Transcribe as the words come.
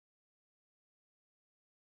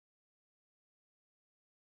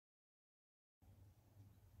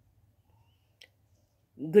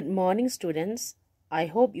Good morning, students. I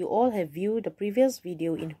hope you all have viewed the previous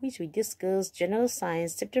video in which we discussed General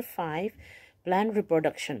Science Chapter 5, Plant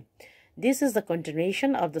Reproduction. This is the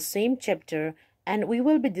continuation of the same chapter and we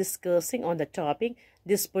will be discussing on the topic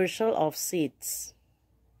Dispersal of Seeds.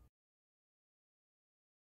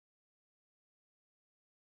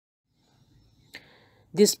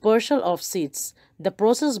 Dispersal of seeds. The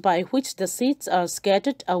process by which the seeds are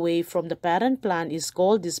scattered away from the parent plant is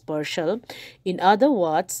called dispersal. In other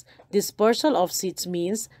words, dispersal of seeds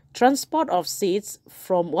means transport of seeds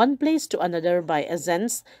from one place to another by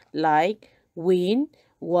agents like wind,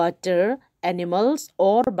 water, animals,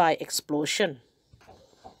 or by explosion.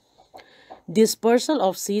 Dispersal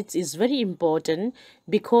of seeds is very important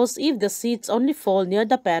because if the seeds only fall near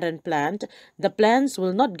the parent plant, the plants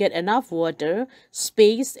will not get enough water,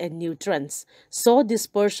 space, and nutrients. So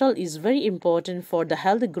dispersal is very important for the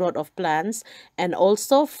healthy growth of plants and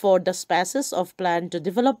also for the species of plant to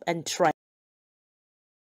develop and thrive.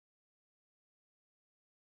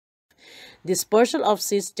 Dispersal of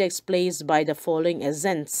seeds takes place by the following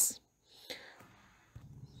agents.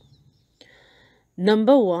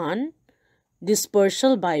 Number 1.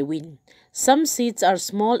 Dispersal by wind. Some seeds are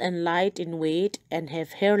small and light in weight and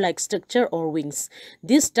have hair-like structure or wings.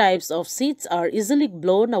 These types of seeds are easily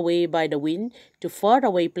blown away by the wind to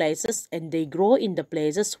faraway places and they grow in the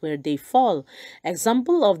places where they fall.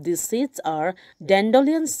 Examples of these seeds are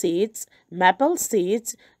dandelion seeds, maple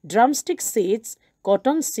seeds, drumstick seeds,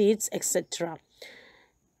 cotton seeds, etc.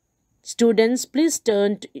 Students, please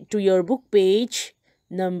turn to your book page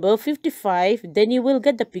number 55, then you will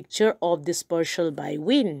get the picture of dispersal by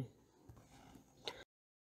wind.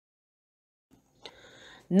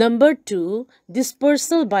 Number 2,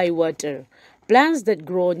 dispersal by water. Plants that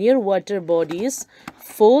grow near water bodies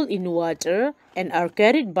fall in water and are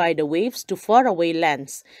carried by the waves to faraway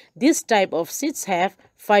lands. This type of seeds have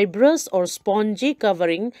fibrous or spongy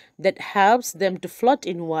covering that helps them to float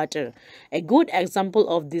in water. A good example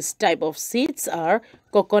of this type of seeds are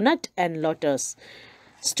coconut and lotus.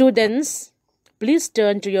 Students, please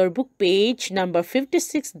turn to your book page number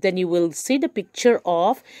 56, then you will see the picture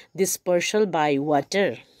of dispersal by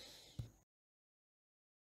water.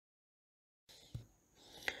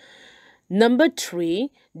 Number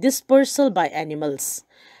 3, dispersal by animals.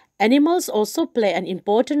 Animals also play an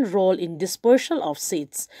important role in dispersal of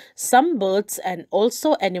seeds. Some birds and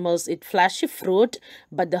also animals eat fleshy fruit,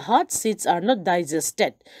 but the hard seeds are not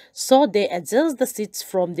digested. So they adjust the seeds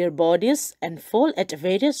from their bodies and fall at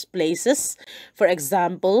various places. For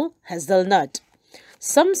example, hazelnut.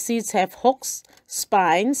 Some seeds have hooks,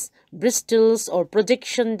 spines, bristles, or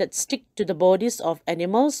projections that stick to the bodies of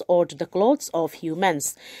animals or to the clothes of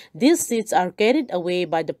humans. These seeds are carried away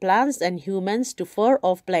by the plants and humans to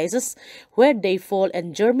far-off places where they fall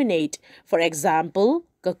and germinate. For example,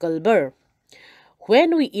 cucumber.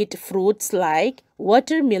 When we eat fruits like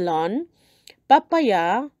watermelon,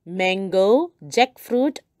 papaya, mango,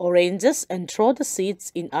 jackfruit, oranges, and throw the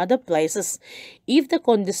seeds in other places. If the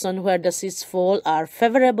conditions where the seeds fall are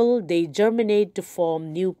favorable, they germinate to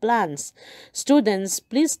form new plants. Students,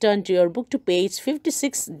 please turn to your book to page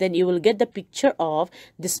 56, then you will get the picture of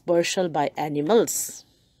dispersal by animals.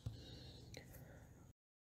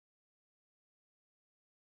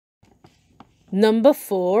 Number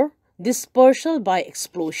 4, dispersal by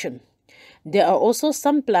explosion. There are also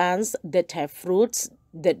some plants that have fruits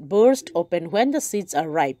that burst open when the seeds are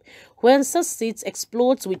ripe. When such seeds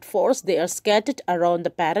explode with force, they are scattered around the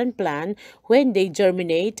parent plant when they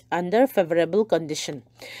germinate under favorable conditions.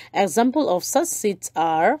 Examples of such seeds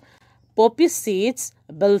are poppy seeds,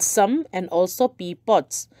 balsam, and also pea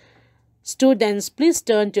pods. Students, please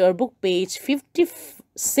turn to your book page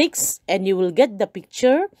 56 and you will get the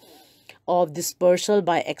picture of dispersal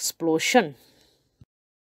by explosion.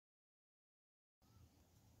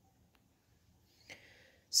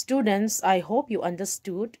 Students, I hope you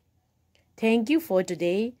understood. Thank you for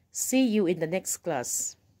today. See you in the next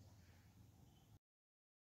class.